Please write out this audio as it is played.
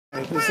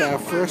This is our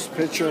first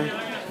picture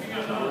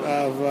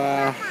of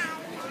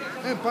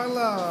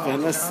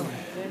Venice.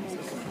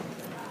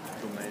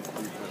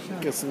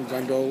 Get some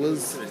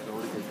gondolas,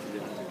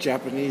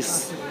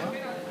 Japanese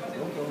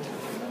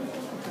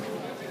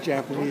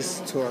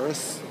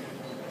tourists,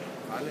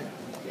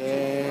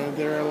 and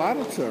there are a lot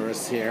of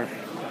tourists here.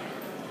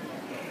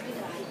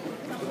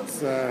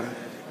 It's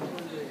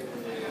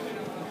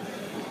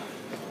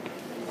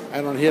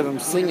I don't hear them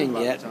singing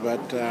yet,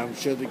 but I'm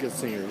sure they're good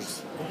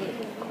singers.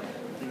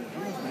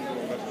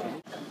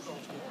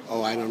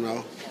 Oh, I don't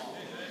know.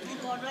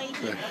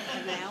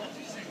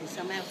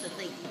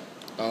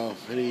 Oh,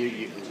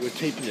 honey, we're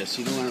taping this.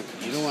 You don't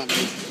want to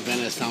make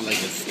Venice sound like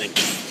it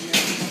stinks.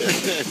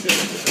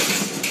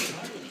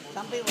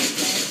 Some people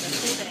say the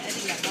food they're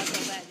eating is not so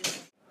bad.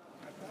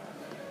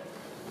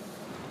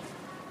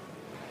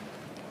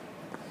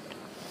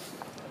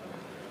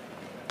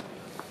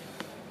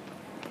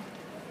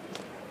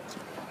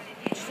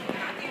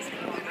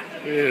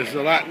 There's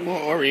a lot more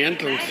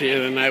Orientals here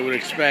than I would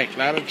expect. A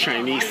lot of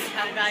Chinese.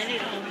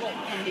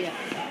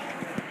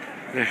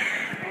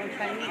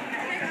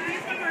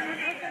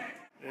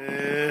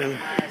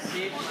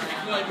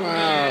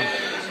 Wow.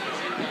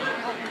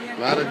 A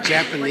lot of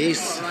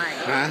Japanese.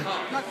 Huh?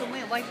 Not too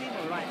many white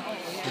people, right?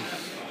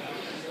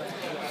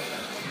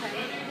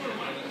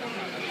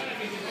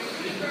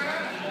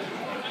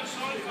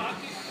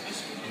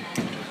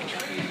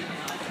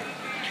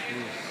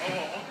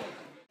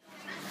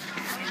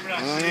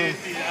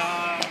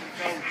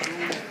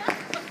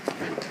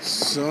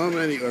 So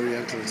many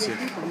Orientals here.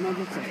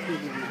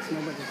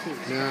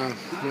 Yeah.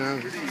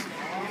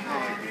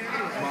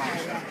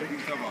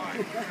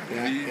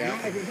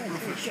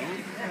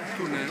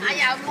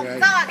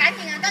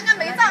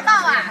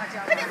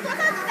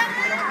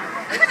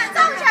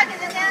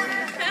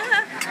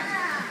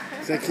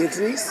 Is that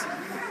Cantonese?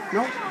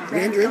 No.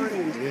 Mandarin?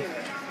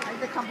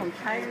 They come from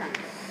China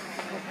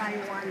or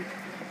Taiwan.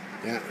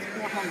 Yeah.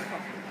 Or Hong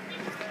Kong.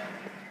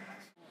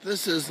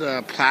 This is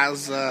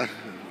Plaza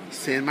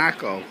San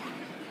Marco.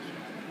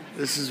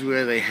 This is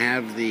where they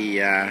have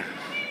the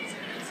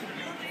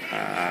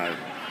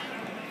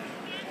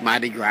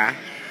Mardi Gras.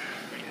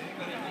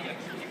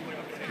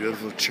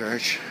 Beautiful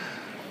church.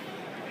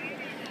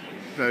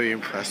 Very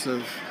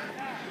impressive.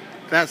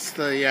 That's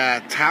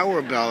the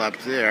Tower Bell up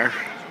there.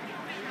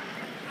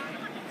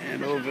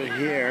 And over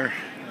here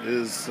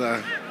is,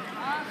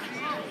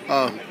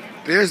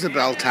 there's the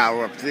bell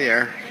tower up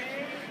there.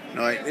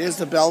 No, there's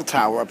the bell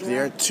tower up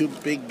there. Two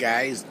big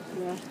guys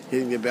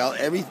hitting the bell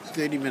every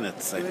 30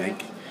 minutes, I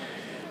think.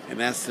 And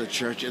that's the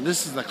church. And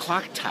this is the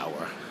clock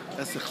tower.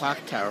 That's the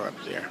clock tower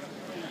up there.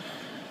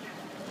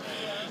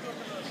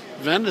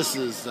 Venice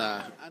is...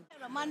 The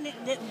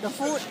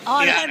food,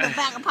 all Yeah. the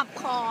bag of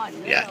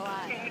popcorn. Yeah.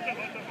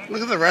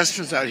 Look at the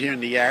restaurants out here in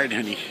the yard,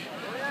 honey.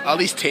 All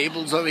these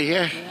tables over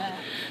here.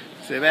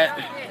 See that?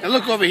 And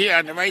look over here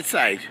on the right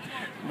side.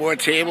 More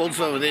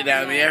tables over there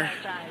down there.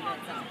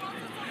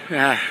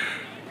 Yeah.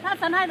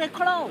 Tonight they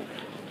close.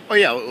 Oh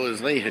yeah, it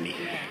was late, honey.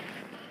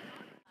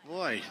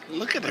 Boy,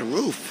 look at the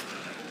roof.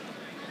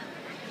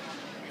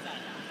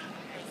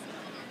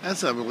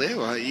 That's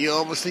unbelievable. You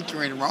almost think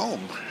you're in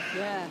Rome.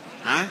 Yeah.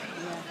 Huh?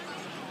 Yeah.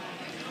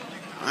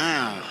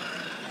 Wow.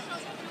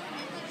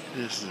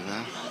 This is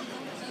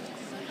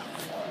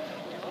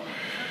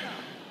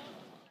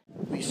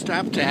We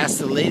stopped to ask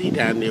the lady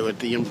down there with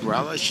the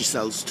umbrella. She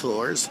sells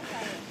tours.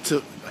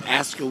 To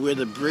ask her where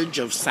the Bridge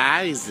of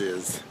Sighs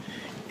is.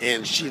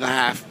 And she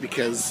laughed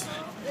because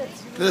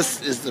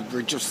this is the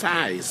Bridge of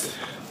Sighs.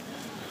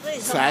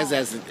 Sighs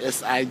as in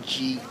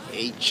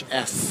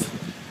S-I-G-H-S.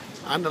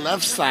 On the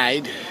left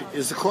side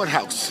is the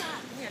courthouse.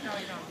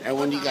 And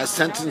when you got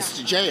sentenced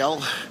to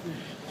jail,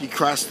 you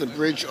cross the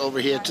bridge over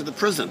here to the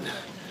prison.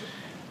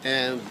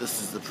 And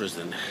this is the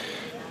prison.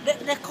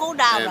 They cool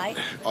down, right?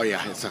 Oh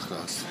yeah, it's so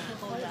close.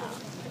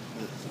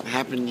 It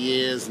happened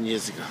years and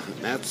years ago.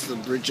 That's the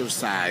Bridge of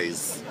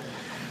Sighs.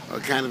 I'm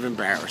kind of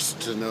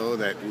embarrassed to know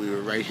that we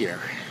were right here.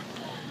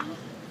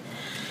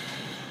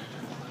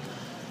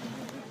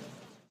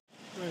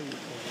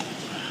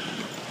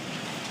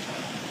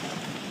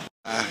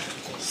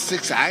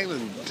 Six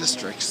island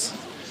districts.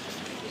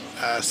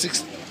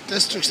 6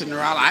 districts, and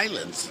they're all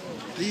islands.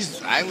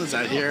 These islands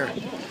out here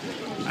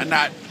are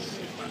not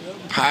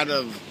part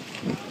of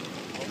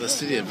the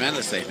city of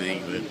Venice, I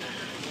think, but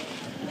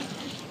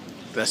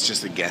that's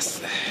just a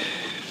guess.